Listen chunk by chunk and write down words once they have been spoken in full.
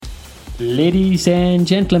Ladies and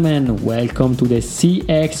gentlemen, welcome to the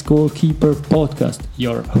CX Goalkeeper podcast.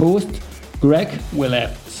 Your host, Greg, will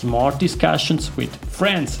have smart discussions with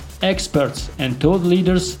friends, experts, and thought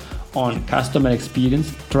leaders on customer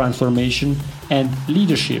experience, transformation, and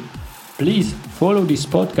leadership. Please follow this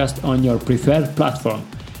podcast on your preferred platform.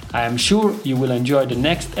 I am sure you will enjoy the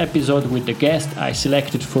next episode with the guest I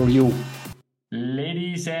selected for you.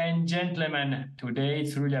 Ladies and gentlemen, today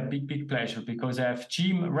it's really a big pleasure because I have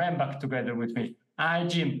Jim Rembach together with me. Hi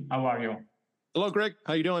Jim, how are you? Hello Greg,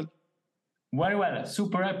 how you doing? Very well,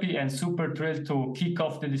 super happy and super thrilled to kick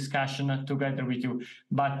off the discussion together with you.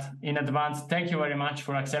 But in advance, thank you very much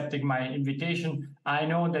for accepting my invitation. I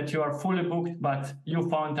know that you are fully booked, but you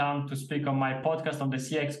found time to speak on my podcast, on the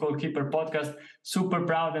CX Goalkeeper podcast. Super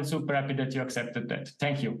proud and super happy that you accepted that.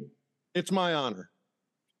 Thank you. It's my honor.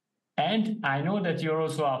 And I know that you're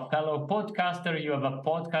also a fellow podcaster. You have a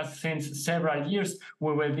podcast since several years.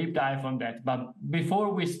 We will deep dive on that. But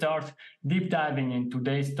before we start deep diving in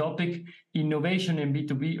today's topic, innovation in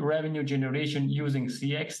B2B revenue generation using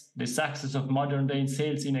CX, the success of modern day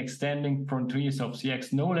sales in extending frontiers of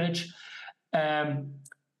CX knowledge,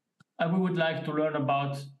 we would like to learn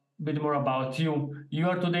a bit more about you. You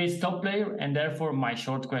are today's top player, and therefore my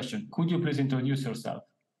short question. Could you please introduce yourself?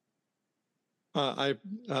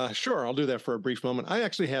 Sure, I'll do that for a brief moment. I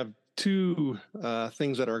actually have two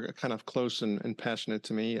things that are kind of close and passionate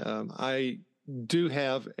to me. I do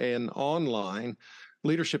have an online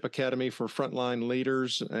leadership academy for frontline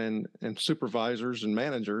leaders and supervisors and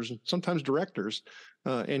managers, sometimes directors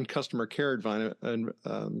in customer care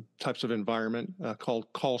types of environment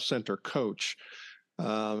called Call Center Coach.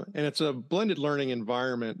 And it's a blended learning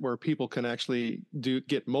environment where people can actually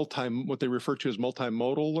get what they refer to as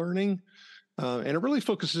multimodal learning. And it really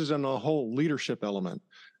focuses on the whole leadership element.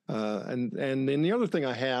 And then the other thing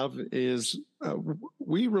I have is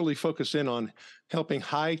we really focus in on helping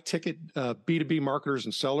high-ticket B2B marketers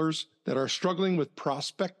and sellers that are struggling with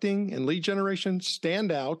prospecting and lead generation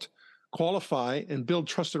stand out, qualify, and build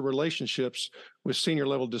trusted relationships with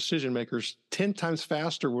senior-level decision makers 10 times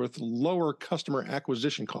faster with lower customer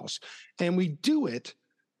acquisition costs. And we do it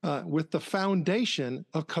with the foundation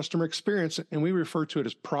of customer experience, and we refer to it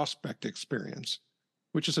as prospect experience,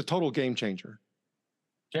 which is a total game changer.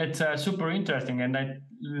 That's super interesting, and I'm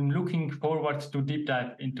looking forward to deep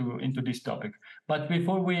dive into this topic. But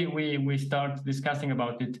before we start discussing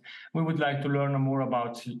about it, we would like to learn more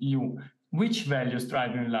about you. Which values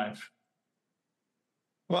drive you in life?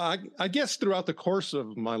 Well, I guess throughout the course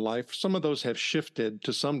of my life, some of those have shifted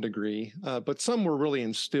to some degree, but some were really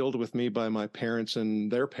instilled with me by my parents and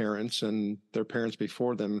their parents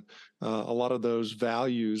before them. A lot of those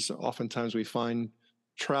values, oftentimes we find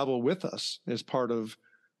travel with us as part of,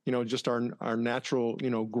 just our natural,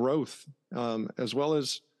 growth, as well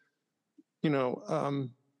as,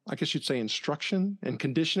 I guess you'd say instruction and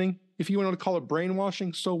conditioning. If you want to call it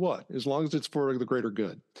brainwashing, so what? As long as it's for the greater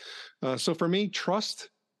good. So for me, trust,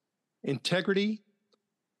 integrity,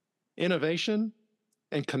 innovation,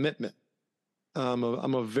 and commitment. I'm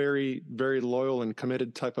a very, very loyal and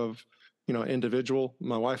committed type of, individual.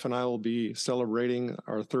 My wife and I will be celebrating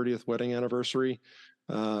our 30th wedding anniversary.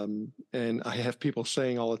 And I have people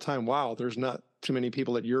saying all the time, wow, there's not too many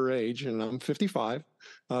people at your age, and I'm 55,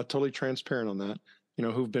 totally transparent on that,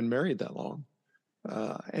 who've been married that long.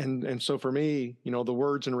 And so for me, the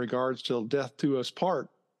words in regards to death to us part,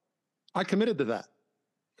 I committed to that.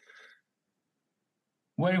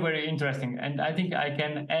 Very, very interesting. And I think I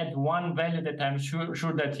can add one value that I'm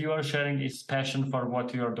sure that you are sharing is passion for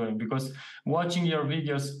what you are doing. Because watching your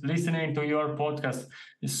videos, listening to your podcast,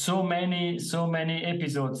 so many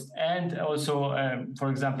episodes, and also,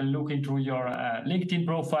 for example, looking through your LinkedIn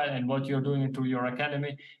profile and what you're doing through your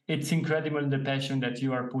academy, it's incredible the passion that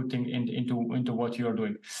you are putting into what you are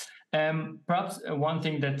doing. Perhaps one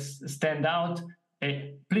thing that stands out.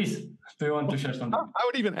 Please, do you want to share something? I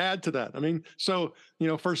would even add to that. I mean, so,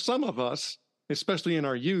 for some of us, especially in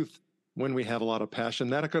our youth, when we have a lot of passion,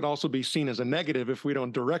 that could also be seen as a negative if we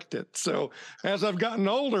don't direct it. So as I've gotten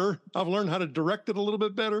older, I've learned how to direct it a little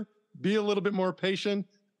bit better, be a little bit more patient,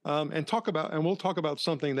 and we'll talk about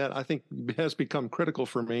something that I think has become critical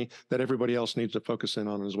for me that everybody else needs to focus in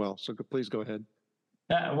on as well. So please go ahead.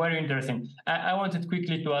 Very interesting. I wanted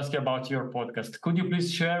quickly to ask you about your podcast. Could you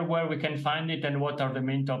please share where we can find it and what are the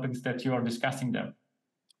main topics that you are discussing there?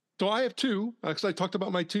 So I have two, because I talked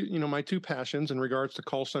about my two passions in regards to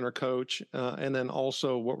Call Center Coach, and then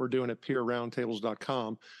also what we're doing at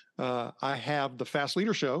peerroundtables.com. I have the Fast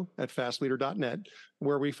Leader Show at fastleader.net,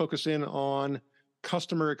 where we focus in on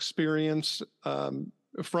customer experience,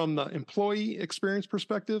 from the employee experience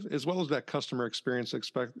perspective, as well as that customer experience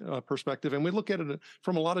perspective. And we look at it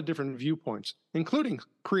from a lot of different viewpoints, including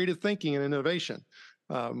creative thinking and innovation.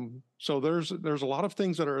 So there's a lot of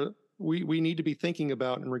things that we need to be thinking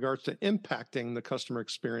about in regards to impacting the customer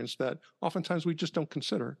experience that oftentimes we just don't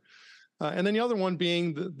consider. And then the other one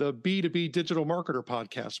being the B2B Digital Marketer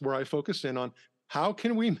podcast, where I focus in on how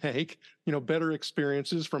can we make better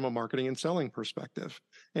experiences from a marketing and selling perspective,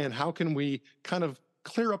 and how can we kind of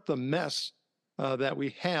clear up the mess that we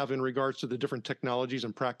have in regards to the different technologies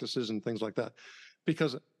and practices and things like that.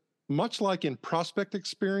 Because much like in prospect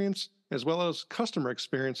experience as well as customer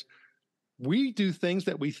experience, we do things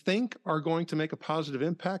that we think are going to make a positive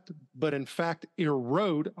impact, but in fact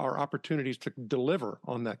erode our opportunities to deliver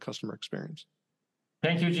on that customer experience.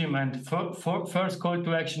 Thank you, Jim. And for first call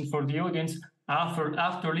to action for the audience,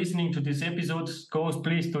 after listening to this episode, go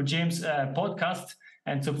please to Jim's podcast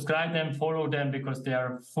and subscribe them, follow them, because they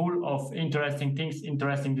are full of interesting things,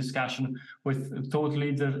 interesting discussion with thought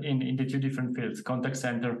leaders in the two different fields, contact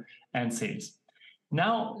center and sales.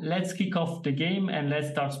 Now, let's kick off the game and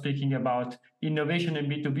let's start speaking about innovation and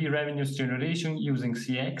B2B revenues generation using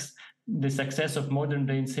CX, the success of modern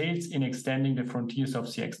day sales in extending the frontiers of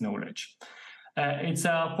CX knowledge. It's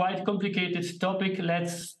a quite complicated topic.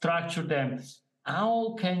 Let's structure them.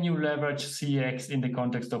 How can you leverage CX in the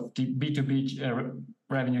context of the B2B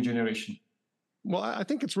revenue generation? Well, I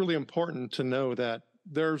think it's really important to know that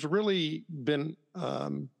there's really been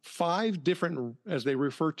 5 different, as they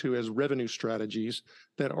refer to as revenue strategies,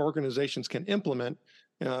 that organizations can implement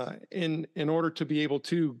in order to be able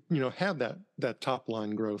to have that top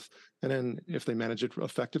line growth, and then if they manage it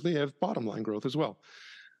effectively, have bottom line growth as well.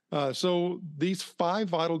 So these 5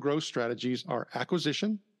 vital growth strategies are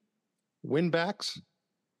acquisition, win-backs,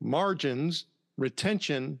 margins,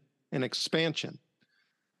 retention, and expansion.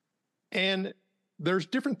 And there's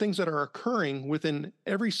different things that are occurring within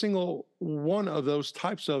every single one of those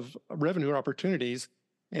types of revenue opportunities.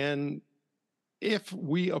 And if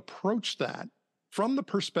we approach that from the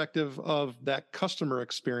perspective of that customer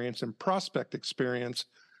experience and prospect experience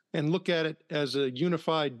and look at it as a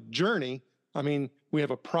unified journey, I mean, we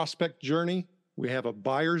have a prospect journey, we have a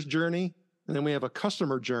buyer's journey, and then we have a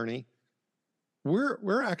customer journey.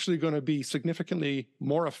 We're actually going to be significantly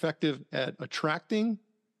more effective at attracting,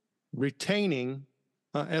 retaining,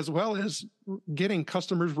 as well as getting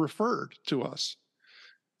customers referred to us.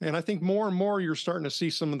 And I think more and more you're starting to see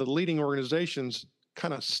some of the leading organizations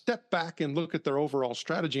kind of step back and look at their overall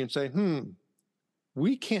strategy and say,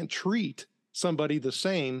 we can't treat somebody the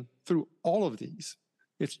same through all of these.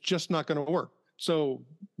 It's just not going to work. So,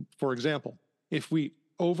 for example, if we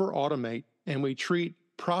over-automate and we treat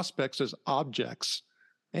prospects as objects,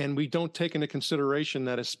 and we don't take into consideration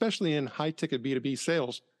that, especially in high-ticket B2B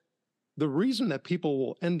sales, the reason that people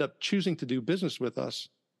will end up choosing to do business with us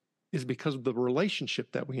is because of the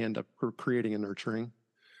relationship that we end up creating and nurturing.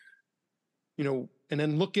 And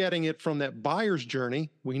then look at it from that buyer's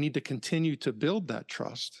journey, we need to continue to build that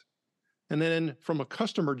trust. And then from a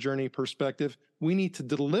customer journey perspective, we need to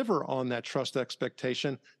deliver on that trust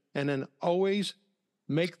expectation and then always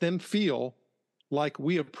make them feel like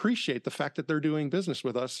we appreciate the fact that they're doing business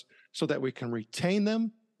with us so that we can retain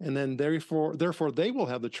them. And then therefore they will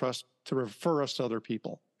have the trust to refer us to other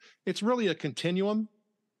people. It's really a continuum,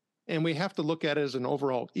 and we have to look at it as an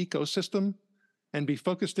overall ecosystem and be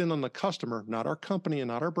focused in on the customer, not our company and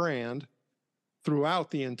not our brand,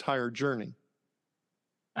 throughout the entire journey.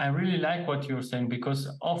 I really like what you're saying, because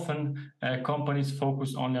often companies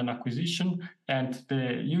focus only on acquisition, and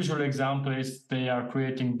the usual example is they are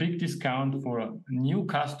creating big discount for a new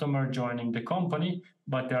customer joining the company,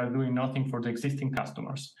 but they are doing nothing for the existing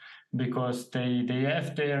customers because they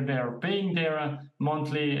are paying their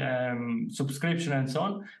monthly subscription and so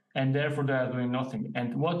on, and therefore they are doing nothing.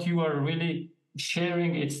 And what you are really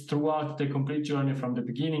sharing, it's throughout the complete journey from the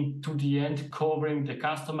beginning to the end, covering the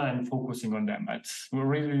customer and focusing on them. It's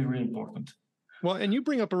really, really important. Well, and you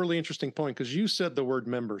bring up a really interesting point, because you said the word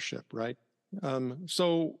membership, right?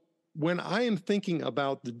 So when I am thinking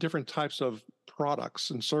about the different types of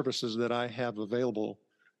products and services that I have available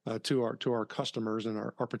to our customers and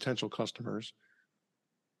our potential customers,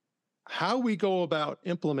 how we go about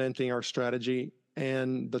implementing our strategy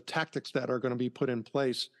and the tactics that are going to be put in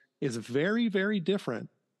place is very, very different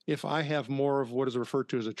if I have more of what is referred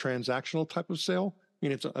to as a transactional type of sale. I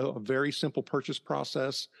mean, it's a very simple purchase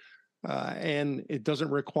process, and it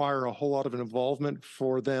doesn't require a whole lot of involvement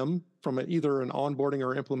for them from either an onboarding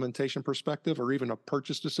or implementation perspective, or even a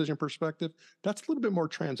purchase decision perspective. That's a little bit more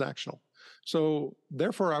transactional. So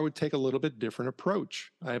therefore, I would take a little bit different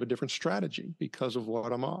approach. I have a different strategy because of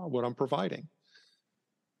what I'm providing.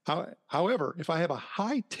 However, if I have a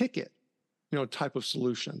high ticket, type of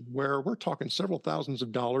solution where we're talking several thousands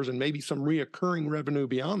of dollars and maybe some reoccurring revenue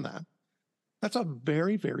beyond that, that's a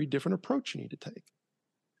very, very different approach you need to take.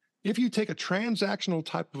 If you take a transactional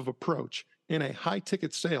type of approach in a high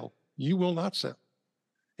ticket sale, you will not sell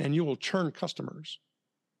and you will churn customers.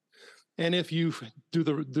 And if you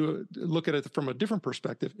look at it from a different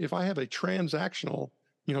perspective, if I have a transactional,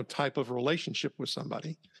 type of relationship with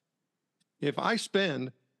somebody, if I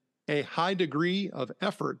spend a high degree of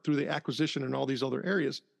effort through the acquisition and all these other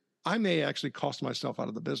areas, I may actually cost myself out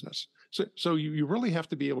of the business. So you really have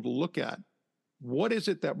to be able to look at what is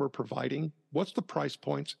it that we're providing? What's the price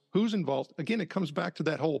points? Who's involved? Again, it comes back to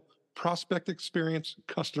that whole prospect experience,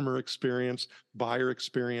 customer experience, buyer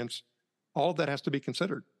experience. All of that has to be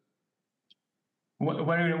considered.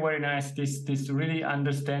 Very, very nice. This really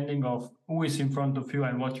understanding of who is in front of you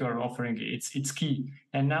and what you are offering. It's key.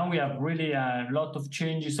 And now we have really a lot of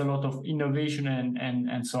changes, a lot of innovation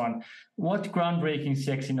and so on. What groundbreaking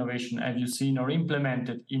CX innovation have you seen or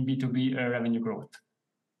implemented in B2B revenue growth?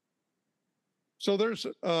 So there's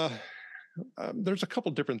a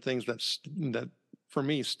couple different things that for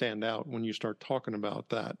me stand out when you start talking about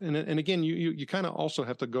that. And again, you kind of also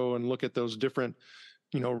have to go and look at those different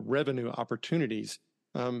revenue opportunities.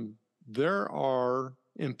 There are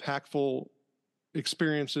impactful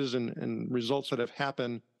experiences and results that have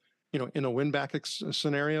happened, in a win-back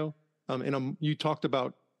scenario. You talked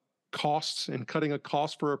about costs and cutting a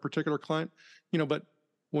cost for a particular client, but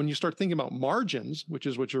when you start thinking about margins, which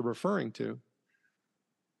is what you're referring to,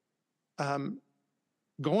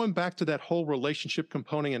 going back to that whole relationship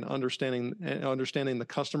component and understanding the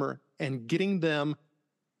customer and getting them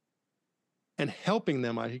and helping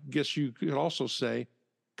them, I guess you could also say,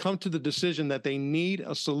 come to the decision that they need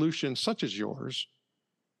a solution such as yours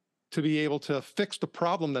to be able to fix the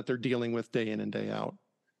problem that they're dealing with day in and day out.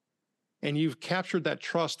 And you've captured that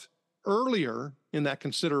trust earlier in that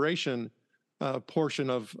consideration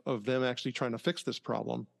portion of them actually trying to fix this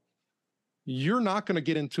problem. You're not going to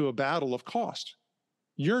get into a battle of cost.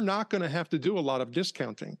 You're not going to have to do a lot of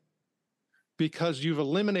discounting because you've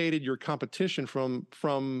eliminated your competition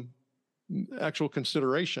from actual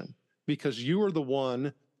consideration, because you are the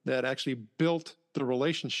one that actually built the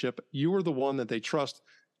relationship. You are the one that they trust.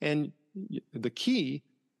 And the key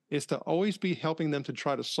is to always be helping them to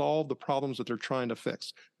try to solve the problems that they're trying to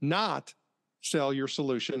fix, not sell your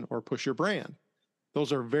solution or push your brand.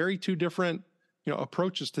 Those are very two different,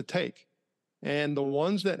 approaches to take. And the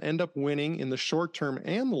ones that end up winning in the short term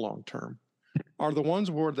and the long term are the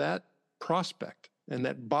ones where that prospect and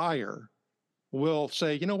that buyer will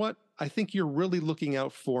say, you know what? I think you're really looking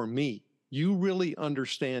out for me. You really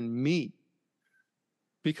understand me.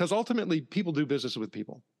 Because ultimately, people do business with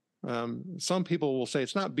people. Some people will say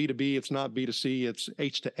it's not B2B, it's not B2C, it's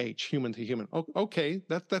H to H, human to human. Okay,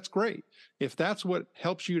 that's great. If that's what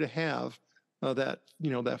helps you to have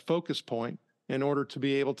that focus point in order to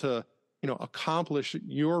be able to accomplish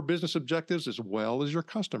your business objectives as well as your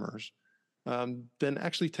customers, then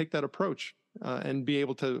actually take that approach and be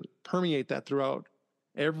able to permeate that throughout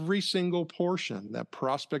every single portion, that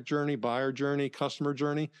prospect journey, buyer journey, customer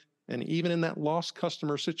journey, and even in that lost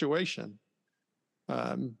customer situation.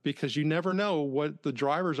 Because you never know what the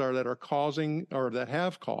drivers are that are causing or that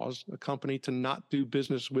have caused a company to not do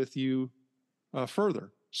business with you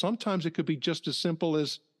further. Sometimes it could be just as simple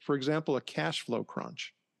as, for example, a cash flow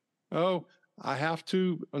crunch. Oh, I have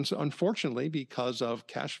to, unfortunately, because of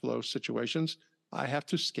cash flow situations, I have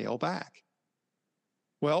to scale back.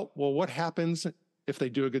 Well, what happens if they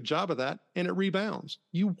do a good job of that and it rebounds?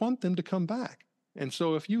 You want them to come back. And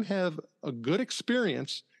so if you have a good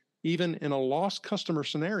experience, even in a lost customer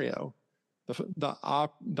scenario, the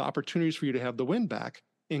opportunities for you to have the win back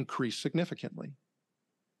increase significantly.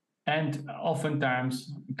 And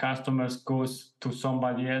oftentimes customers goes to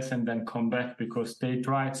somebody else and then come back because they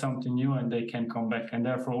tried something new and they can come back. And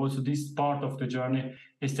therefore also this part of the journey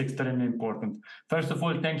is extremely important. First of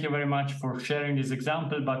all, thank you very much for sharing this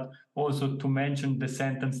example, but also to mention the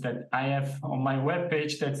sentence that I have on my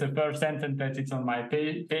webpage. That's the first sentence that it's on my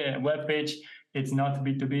webpage. It's not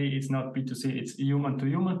B2B, it's not B2C, it's human to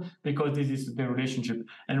human, because this is the relationship.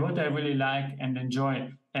 And what I really like and enjoy,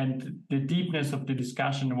 and the deepness of the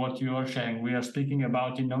discussion, what you are sharing, we are speaking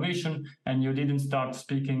about innovation, and you didn't start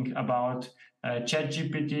speaking about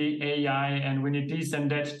ChatGPT, AI, and we need this and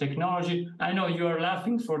that technology. I know you are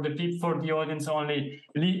laughing for the audience only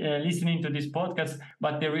listening to this podcast,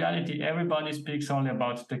 but the reality, everybody speaks only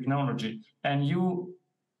about technology, and you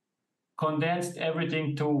condensed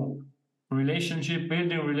everything to relationship,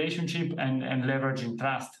 building relationship, and leveraging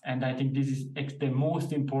trust. And I think this is the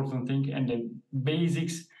most important thing and the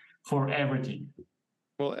basics for everything.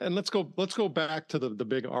 Well, and let's go back to the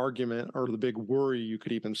big argument, or the big worry, you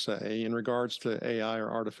could even say, in regards to AI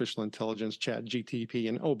or artificial intelligence, Chat GTP.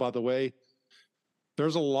 And oh, by the way,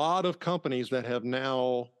 there's a lot of companies that have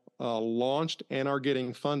now launched and are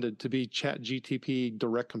getting funded to be Chat GTP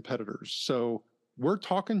direct competitors. So we're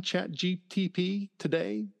talking Chat GTP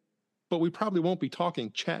today, but we probably won't be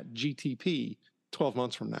talking Chat GTP 12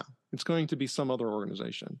 months from now. It's going to be some other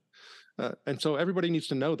organization. And so everybody needs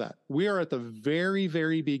to know that. We are at the very,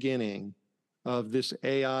 very beginning of this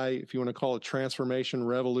AI, if you want to call it transformation,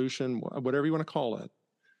 revolution, whatever you want to call it.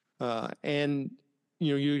 And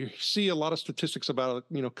you see a lot of statistics about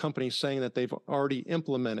companies saying that they've already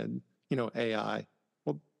implemented AI.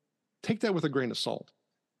 Well, take that with a grain of salt.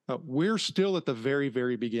 We're still at the very,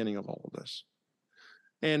 very beginning of all of this.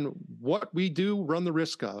 And what we do run the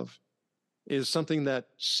risk of is something that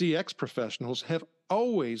CX professionals have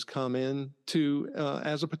always come in to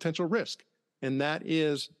as a potential risk. And that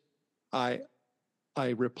is I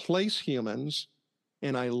replace humans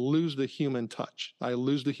and I lose the human touch. I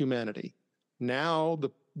lose the humanity. Now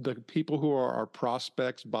the people who are our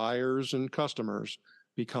prospects, buyers, and customers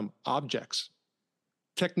become objects.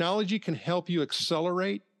 Technology can help you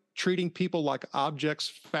accelerate treating people like objects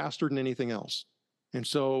faster than anything else. And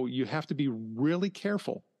so you have to be really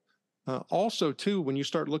careful. Also, too, when you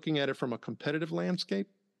start looking at it from a competitive landscape,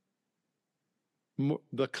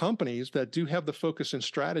 the companies that do have the focus and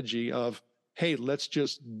strategy of, hey, let's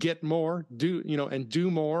just get more, do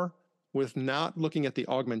more with not looking at the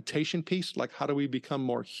augmentation piece, like how do we become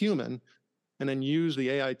more human, and then use the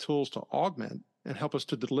AI tools to augment and help us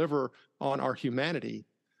to deliver on our humanity.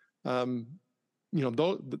 They're going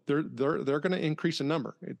to increase in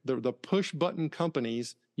number. The push button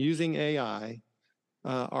companies using AI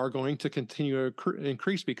are going to continue to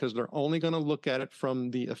increase because they're only going to look at it from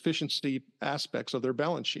the efficiency aspects of their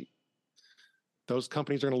balance sheet. Those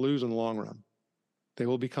companies are going to lose in the long run. They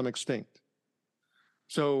will become extinct.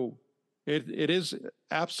 So it is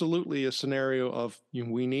absolutely a scenario of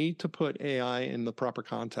we need to put AI in the proper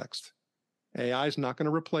context. AI is not going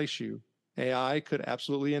to replace you. AI could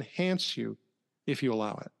absolutely enhance you if you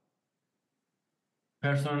allow it.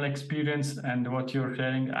 Personal experience and what you're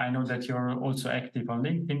sharing. I know that you're also active on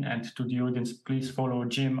LinkedIn, and to the audience, please follow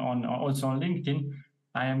Jim also on LinkedIn.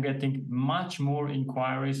 I am getting much more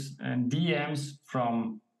inquiries and DMs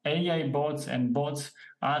from AI bots and bots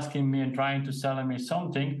asking me and trying to sell me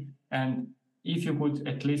something. And if you could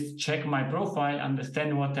at least check my profile,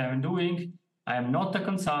 understand what I'm doing. I am not a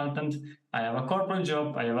consultant. I have a corporate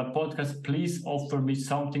job. I have a podcast. Please offer me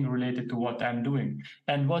something related to what I'm doing.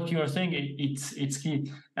 And what you are saying, it's key.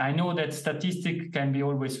 I know that statistics can be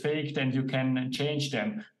always faked and you can change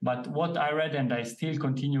them. But what I read, and I still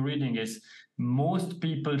continue reading, is most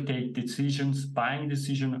people take buying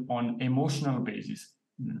decision on emotional basis.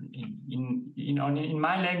 In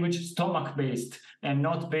my language, stomach based and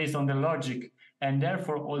not based on the logic. And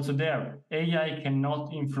therefore, also there, AI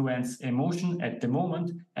cannot influence emotion at the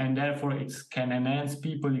moment, and therefore it can enhance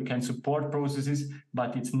people, it can support processes,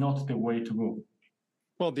 but it's not the way to go.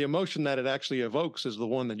 Well, the emotion that it actually evokes is the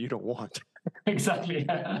one that you don't want. Exactly.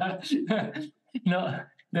 No,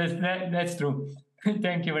 that's true.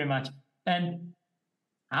 Thank you very much. And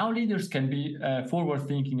how leaders can be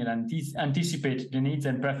forward-thinking and anticipate the needs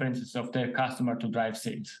and preferences of their customer to drive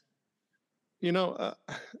sales?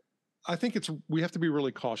 I think we have to be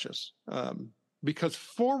really cautious because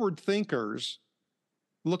forward thinkers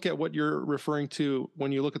look at what you're referring to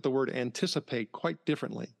when you look at the word anticipate quite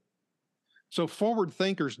differently. So forward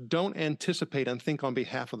thinkers don't anticipate and think on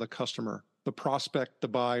behalf of the customer, the prospect, the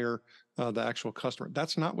buyer, the actual customer.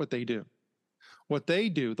 That's not what they do. What they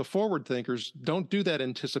do, the forward thinkers, don't do that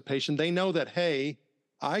anticipation. They know that, hey,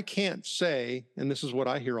 I can't say, and this is what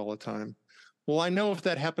I hear all the time, well, I know if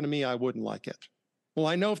that happened to me, I wouldn't like it. Well,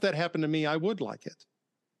 I know if that happened to me, I would like it.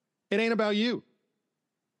 It ain't about you,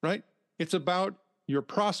 right? It's about your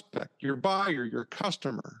prospect, your buyer, your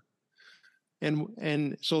customer.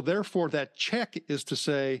 And so therefore that check is to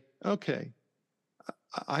say, okay,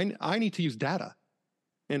 I need to use data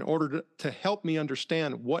in order to help me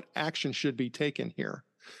understand what action should be taken here.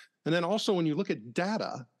 And then also when you look at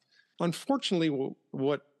data, unfortunately,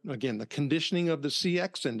 again, the conditioning of the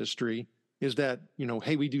CX industry is that,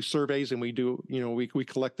 hey, we do surveys and we do, we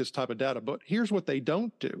collect this type of data. But here's what they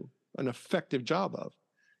don't do an effective job of,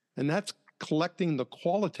 and that's collecting the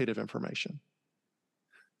qualitative information.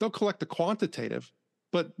 They'll collect the quantitative,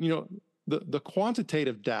 but, the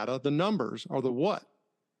quantitative data, the numbers are the what.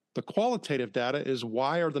 The qualitative data is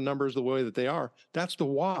why are the numbers the way that they are. That's the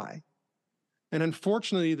why. And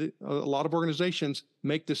unfortunately, a lot of organizations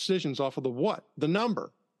make decisions off of the what, the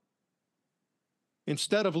number.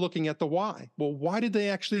 instead of looking at the why. Well, why did they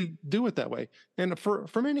actually do it that way? And for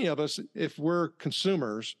many of us, if we're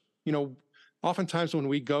consumers, oftentimes when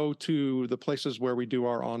we go to the places where we do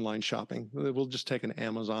our online shopping, we'll just take an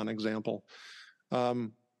Amazon example.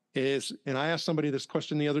 And I asked somebody this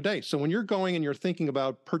question the other day. So when you're going and you're thinking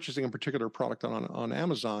about purchasing a particular product on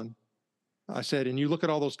Amazon, I said, and you look at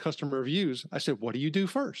all those customer reviews, I said, what do you do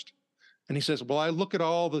first? And he says, well, I look at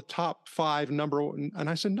all the top 5 number one. And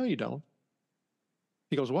I said, no, you don't.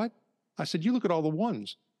 He goes, what? I said, you look at all the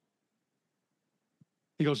ones.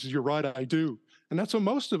 He goes, you're right, I do. And that's what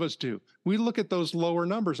most of us do. We look at those lower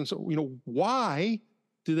numbers. And so, why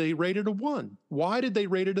do they rate it a 1? Why did they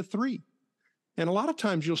rate it a 3? And a lot of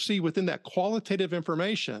times you'll see within that qualitative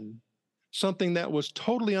information something that was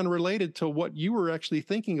totally unrelated to what you were actually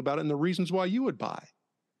thinking about and the reasons why you would buy.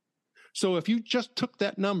 So if you just took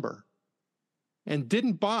that number and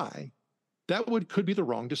didn't buy, that could be the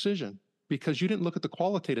wrong decision, because you didn't look at the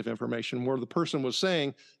qualitative information where the person was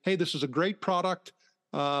saying, hey, this is a great product.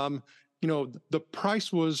 The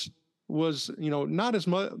price was not as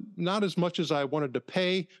much as I wanted to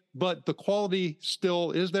pay, but the quality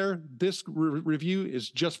still is there. This review is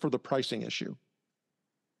just for the pricing issue.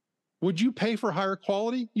 Would you pay for higher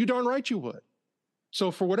quality? You darn right you would. So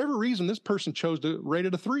for whatever reason, this person chose to rate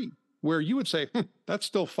it a 3, where you would say, that's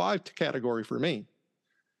still 5 category for me.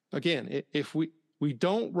 Again, if we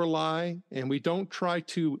don't rely and we don't try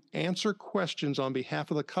to answer questions on behalf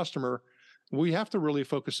of the customer, we have to really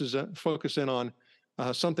focus in on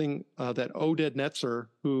something that Oded Netzer,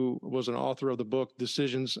 who was an author of the book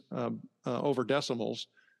Decisions Over Decimals,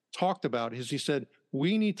 talked about. He said,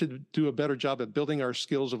 we need to do a better job at building our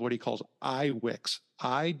skills of what he calls IWIKS,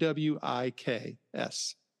 IWIKS.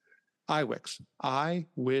 IWIKS, I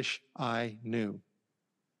wish I knew.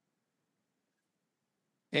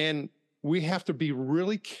 And we have to be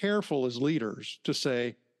really careful as leaders to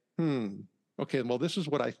say, okay, well, this is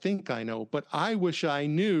what I think I know, but I wish I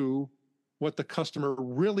knew what the customer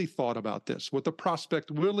really thought about this, what the prospect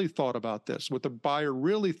really thought about this, what the buyer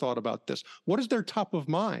really thought about this. What is their top of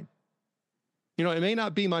mind? It may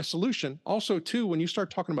not be my solution. Also, too, when you start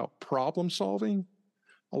talking about problem solving,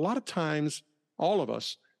 a lot of times all of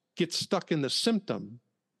us get stuck in the symptom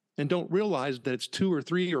and don't realize that it's 2 or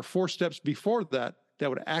 3 or 4 steps before that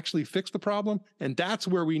would actually fix the problem. And that's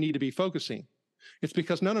where we need to be focusing. It's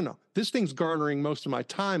because, no, this thing's garnering most of my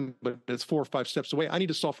time, but it's 4 or 5 steps away. I need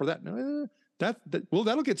to solve for that. No,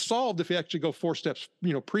 that'll get solved if you actually go 4 steps,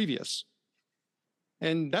 previous.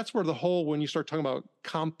 And that's where when you start talking about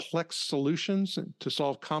complex solutions to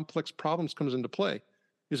solve complex problems comes into play,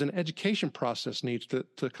 is an education process needs to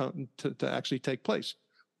actually take place.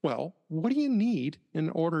 Well, what do you need in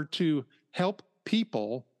order to help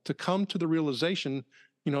people to come to the realization,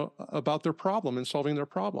 about their problem and solving their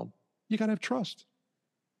problem? You got to have trust.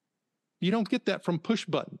 You don't get that from push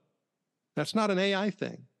button. That's not an AI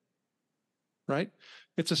thing, right?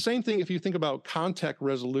 It's the same thing if you think about contact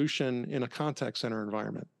resolution in a contact center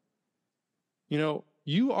environment.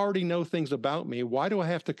 You already know things about me. Why do I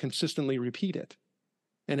have to consistently repeat it?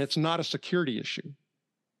 And it's not a security issue,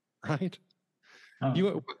 right?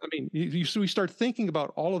 We start thinking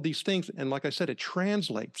about all of these things. And like I said, it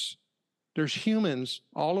translates. There's humans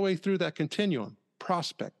all the way through that continuum: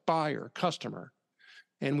 prospect, buyer, customer.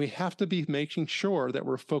 And we have to be making sure that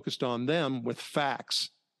we're focused on them with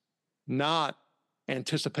facts, not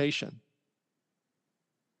anticipation.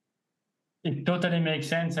 It totally makes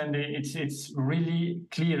sense, and it's really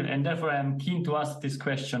clear, and therefore I'm keen to ask this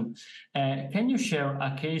question. Can you share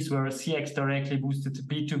a case where CX directly boosted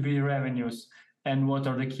B2B revenues, and what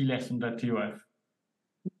are the key lessons that you have?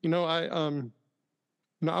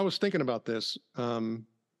 I was thinking about this, and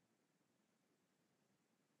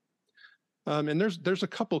there's a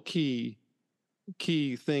couple key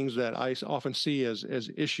things that I often see as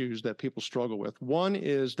issues that people struggle with. One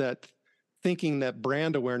is that thinking that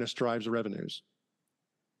brand awareness drives revenues.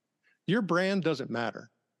 Your brand doesn't matter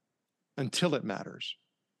until it matters.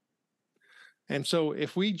 And so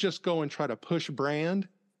if we just go and try to push brand,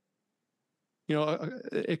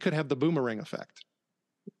 it could have the boomerang effect.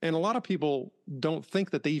 And a lot of people don't think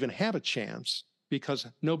that they even have a chance because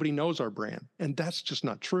nobody knows our brand. And that's just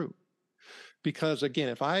not true. Because again,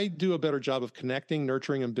 if I do a better job of connecting,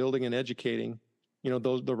 nurturing, and building and educating,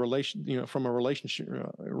 from a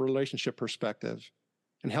relationship perspective,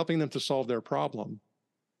 and helping them to solve their problem,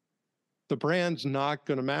 the brand's not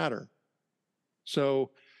going to matter.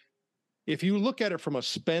 So if you look at it from a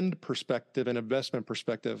spend perspective and investment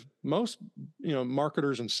perspective, most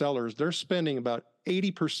marketers and sellers, they're spending about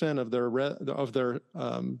 80% of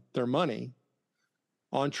their money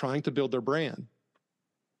on trying to build their brand.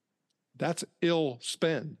 That's ill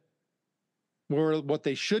spend. Where what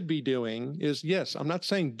they should be doing is, yes, I'm not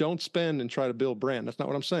saying don't spend and try to build brand. That's not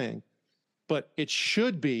what I'm saying. But it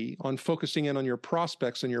should be on focusing in on your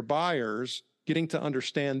prospects and your buyers, getting to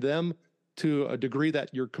understand them to a degree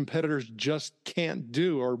that your competitors just can't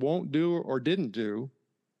do or won't do or didn't do.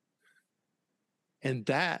 And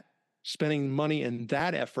that spending money and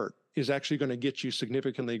that effort is actually going to get you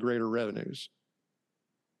significantly greater revenues.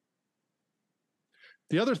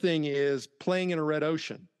 The other thing is playing in a red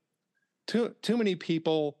ocean. Too many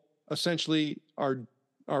people essentially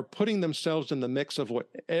are putting themselves in the mix of what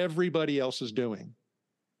everybody else is doing.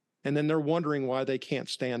 And then they're wondering why they can't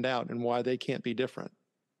stand out and why they can't be different.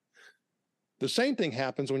 The same thing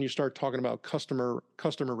happens when you start talking about customer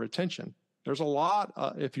retention. There's a lot,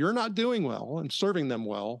 if you're not doing well and serving them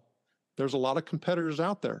well, there's a lot of competitors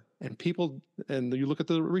out there. And you look at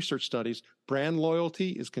the research studies, brand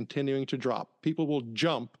loyalty is continuing to drop. People will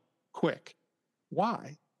jump quick.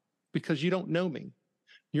 Why? Because you don't know me.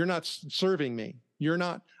 You're not serving me.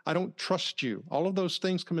 I don't trust you. All of those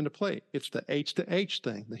things come into play. It's the H to H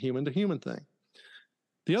thing, the human to human thing.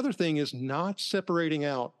 The other thing is not separating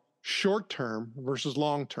out short-term versus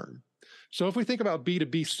long-term. So if we think about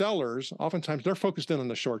B2B sellers, oftentimes they're focused in on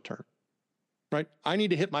the short term, right? I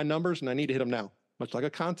need to hit my numbers and I need to hit them now, much like a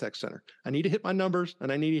contact center. I need to hit my numbers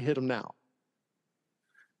and I need to hit them now.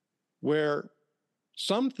 Where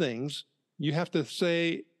some things you have to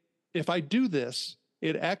say, if I do this,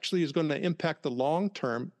 it actually is going to impact the long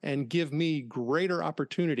term and give me greater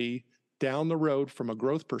opportunity down the road from a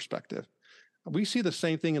growth perspective. We see the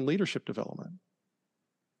same thing in leadership development.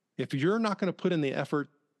 If you're not going to put in the effort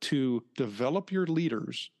to develop your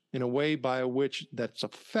leaders in a way by which that's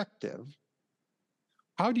effective,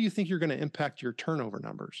 how do you think you're going to impact your turnover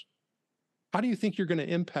numbers? How do you think you're going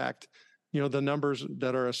to impact, the numbers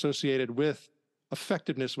that are associated with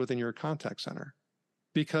effectiveness within your contact center?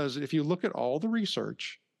 Because if you look at all the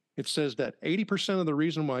research, it says that 80% of the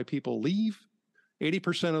reason why people leave,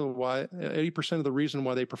 80% of the reason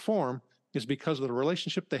why they perform is because of the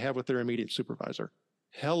relationship they have with their immediate supervisor.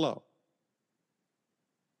 Hello.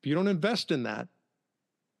 If you don't invest in that,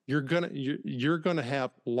 you're gonna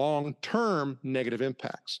have long-term negative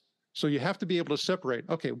impacts. So you have to be able to separate,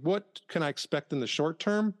 okay, what can I expect in the short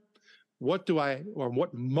term? What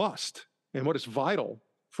must and what is vital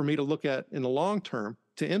for me to look at in the long term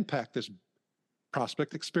to impact this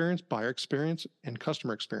prospect experience, buyer experience, and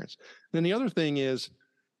customer experience. Then the other thing is,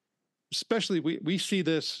 especially we see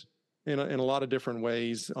this in a lot of different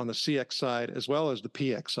ways on the CX side as well as the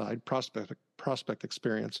PX side, prospect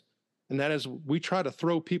experience, and that is we try to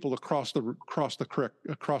throw people across the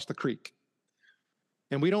creek,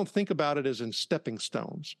 and we don't think about it as in stepping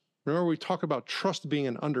stones. Remember, we talk about trust being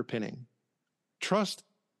an underpinning. Trust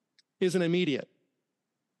isn't immediate.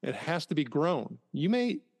 It has to be grown. You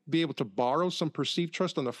may be able to borrow some perceived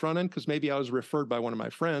trust on the front end because maybe I was referred by one of my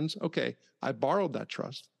friends. Okay, I borrowed that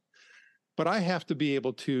trust. But I have to be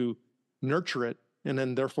able to nurture it and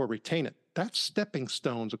then therefore retain it. That's stepping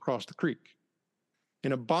stones across the creek.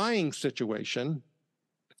 In a buying situation,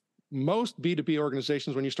 most B2B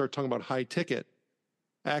organizations, when you start talking about high ticket,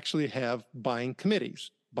 actually have buying committees,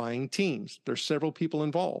 buying teams. There's several people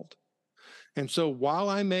involved. And so while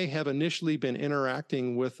I may have initially been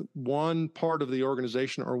interacting with one part of the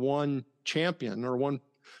organization or one champion or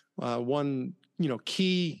one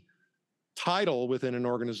key title within an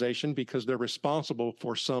organization because they're responsible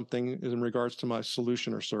for something in regards to my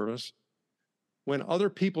solution or service, when other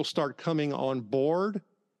people start coming on board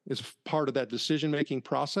as part of that decision-making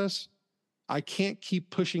process, I can't keep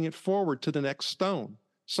pushing it forward to the next stone.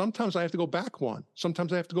 Sometimes I have to go back one.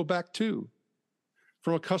 Sometimes I have to go back two.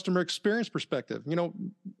 From a customer experience perspective,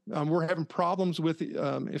 we're having problems with,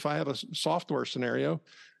 if I have a software scenario,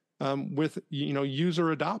 with,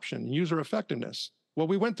 user adoption, user effectiveness. Well,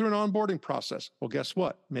 we went through an onboarding process. Well, guess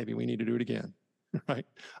what? Maybe we need to do it again, right?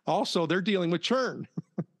 Also, they're dealing with churn.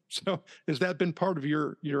 So has that been part of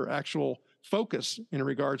your actual focus in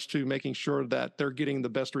regards to making sure that they're getting the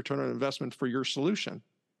best return on investment for your solution?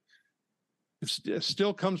 It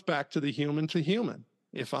still comes back to the human to human.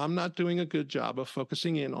 If I'm not doing a good job of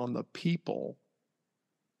focusing in on the people,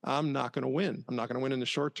 I'm not going to win. I'm not going to win in the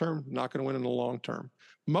short term, not going to win in the long term.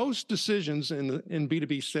 Most decisions in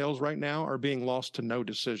B2B sales right now are being lost to no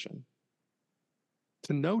decision.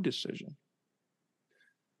 To no decision.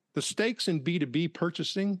 The stakes in B2B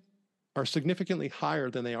purchasing are significantly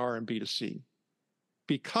higher than they are in B2C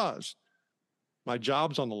because my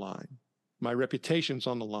job's on the line, my reputation's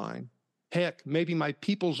on the line. Heck, maybe my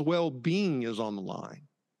people's well-being is on the line.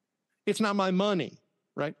 It's not my money,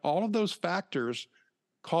 right? All of those factors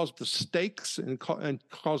cause the stakes and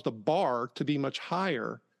cause the bar to be much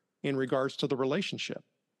higher in regards to the relationship.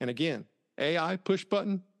 And again, AI push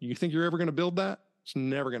button, you think you're ever going to build that? It's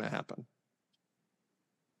never going to happen.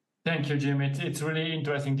 Thank you, Jim. It's really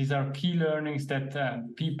interesting. These are key learnings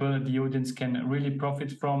that people, the audience, can really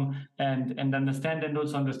profit from and understand, and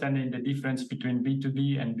also understanding the difference between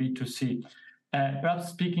B2B and B2C. Perhaps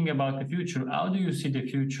speaking about the future, how do you see the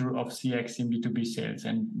future of CX in B2B sales,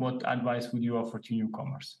 and what advice would you offer to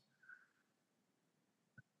newcomers?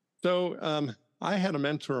 So I had a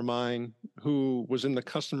mentor of mine who was in the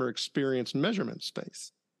customer experience measurement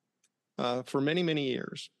space for many, many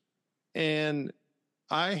years. And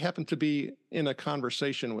I happened to be in a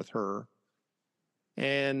conversation with her,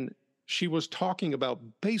 and she was talking about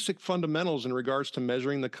basic fundamentals in regards to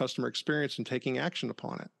measuring the customer experience and taking action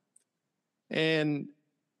upon it. And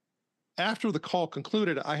after the call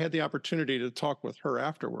concluded, I had the opportunity to talk with her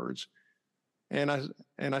afterwards. And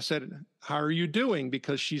I said, "How are you doing?"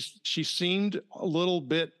 Because she seemed a little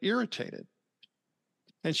bit irritated.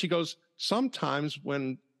 And she goes, "Sometimes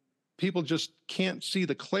when people just can't see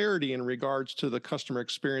the clarity in regards to the customer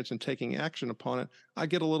experience and taking action upon it, I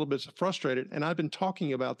get a little bit frustrated. And I've been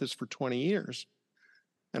talking about this for 20 years.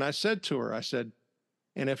 And I said to her, I said,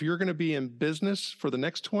 and if you're going to be in business for the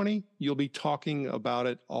next 20, you'll be talking about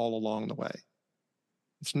it all along the way.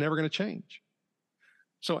 It's never going to change.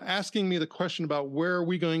 So asking me the question about where are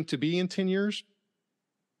we going to be in 10 years,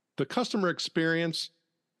 the customer experience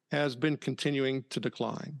has been continuing to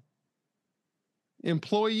decline.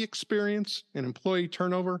 Employee experience and employee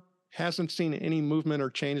turnover hasn't seen any movement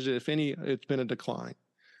or changes. If any, it's been a decline.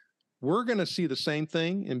 We're going to see the same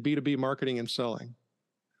thing in B2B marketing and selling.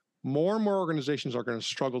 More and more organizations are going to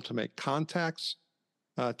struggle to make contacts,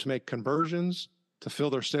 to make conversions, to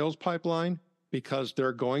fill their sales pipeline, because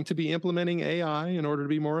they're going to be implementing AI in order to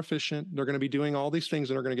be more efficient. They're going to be doing all these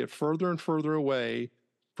things and are going to get further and further away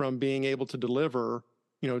from being able to deliver,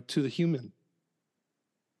 to the human.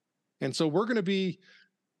 And so we're going to be,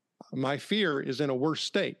 my fear is in a worse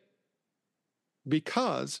state,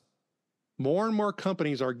 because more and more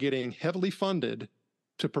companies are getting heavily funded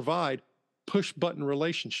to provide push button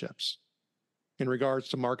relationships in regards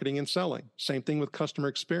to marketing and selling. Same thing with customer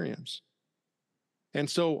experience. And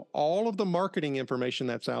so all of the marketing information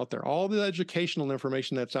that's out there, all the educational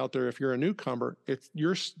information that's out there, if you're a newcomer,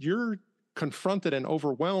 you're confronted and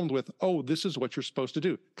overwhelmed with, oh, this is what you're supposed to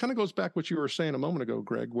do. Kind of goes back what you were saying a moment ago,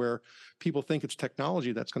 Greg, where people think it's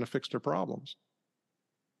technology that's going to fix their problems.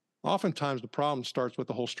 Oftentimes the problem starts with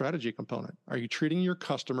the whole strategy component. Are you treating your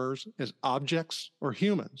customers as objects or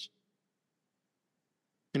humans?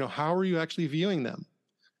 How are you actually viewing them?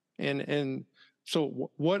 And so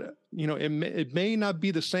what, it may not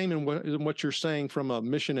be the same in what you're saying from a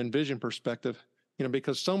mission and vision perspective,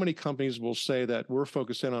 because so many companies will say that we're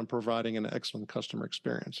focused in on providing an excellent customer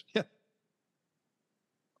experience. Yeah.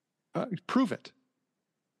 Prove it.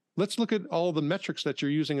 Let's look at all the metrics that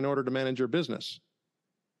you're using in order to manage your business.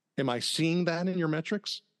 Am I seeing that in your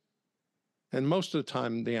metrics? And most of the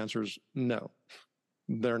time, the answer is no,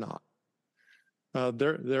 they're not.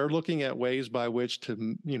 They're looking at ways by which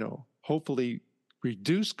to, hopefully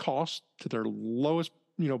reduce costs to their lowest,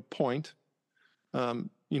 point,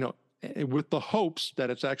 with the hopes that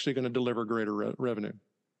it's actually going to deliver greater revenue.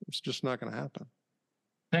 It's just not going to happen.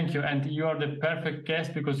 Thank you. And you are the perfect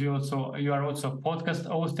guest because you are also a podcast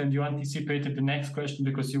host, and you anticipated the next question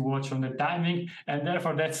because you watch on the timing, and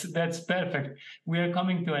therefore that's perfect. We are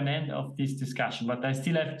coming to an end of this discussion, but I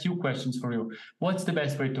still have 2 questions for you. What's the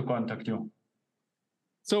best way to contact you?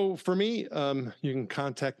 So for me, you can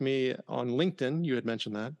contact me on LinkedIn. You had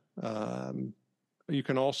mentioned that. You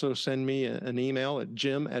can also send me an email at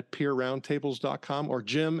jim@peerroundtables.com or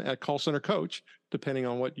jim@callcentercoach, depending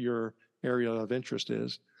on what your area of interest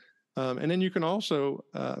is. And then you can also,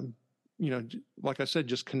 like I said,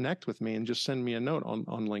 just connect with me and just send me a note on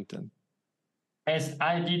LinkedIn. As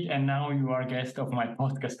I did, and now you are a guest of my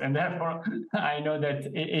podcast, and therefore I know that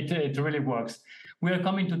it really works. We are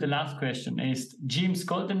coming to the last question. Is Jim's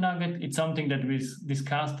golden nugget, it's something that we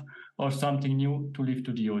discussed or something new to leave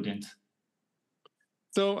to the audience?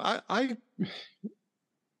 So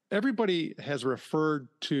everybody has referred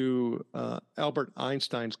to Albert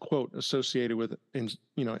Einstein's quote associated with,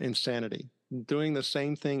 insanity, doing the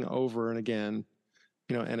same thing over and again,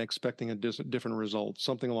 and expecting a different result,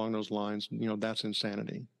 something along those lines, that's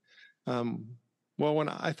insanity. Well, when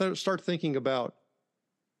I start thinking about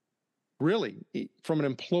really from an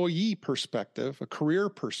employee perspective, a career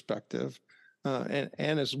perspective,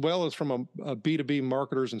 and as well as from a B2B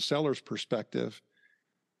marketers and sellers perspective,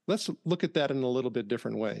 let's look at that in a little bit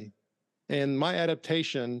different way. And my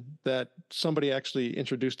adaptation that somebody actually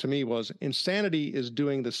introduced to me was insanity is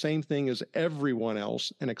doing the same thing as everyone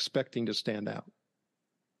else and expecting to stand out.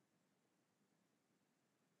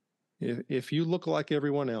 If you look like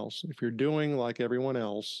everyone else, if you're doing like everyone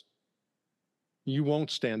else, you won't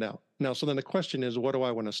stand out. Now, so then the question is, what do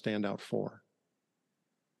I want to stand out for?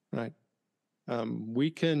 Right? We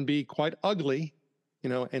can be quite ugly,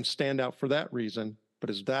 and stand out for that reason, but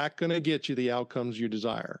is that going to get you the outcomes you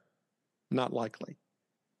desire? Not likely,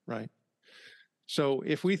 right? So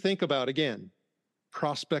if we think about, again,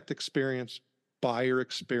 prospect experience, buyer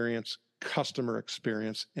experience, customer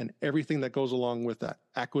experience, and everything that goes along with that,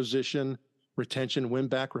 acquisition, retention, win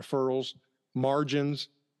back, referrals, margins,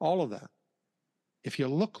 all of that. If you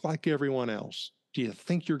look like everyone else, do you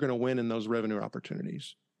think you're going to win in those revenue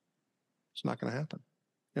opportunities? It's not going to happen.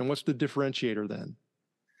 And what's the differentiator then?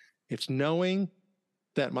 It's knowing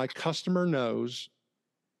that my customer knows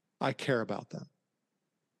I care about them.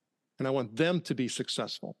 And I want them to be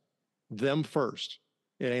successful. Them first.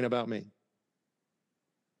 It ain't about me.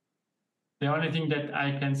 The only thing that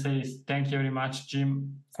I can say is thank you very much,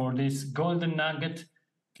 Jim, for this golden nugget.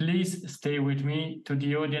 Please stay with me. To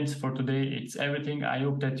the audience for today, it's everything. I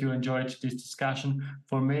hope that you enjoyed this discussion.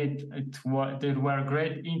 For me, there were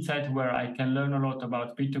great insights where I can learn a lot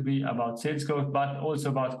about B2B, about sales growth, but also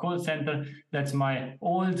about call center. That's my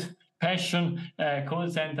old passion, call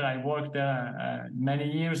center. I worked there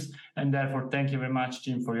many years, and therefore, thank you very much,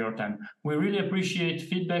 Jim, for your time. We really appreciate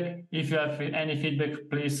feedback. If you have any feedback,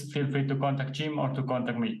 please feel free to contact Jim or to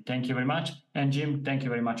contact me. Thank you very much. And Jim, thank you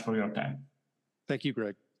very much for your time. Thank you,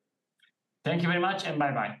 Greg. Thank you very much, and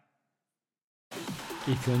bye-bye.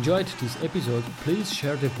 If you enjoyed this episode, please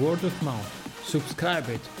share the word of mouth, subscribe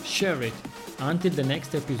it, share it. Until the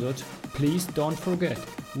next episode, please don't forget,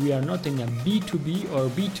 we are not in a B2B or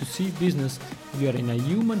B2C business, we are in a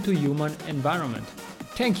human-to-human environment.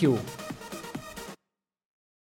 Thank you!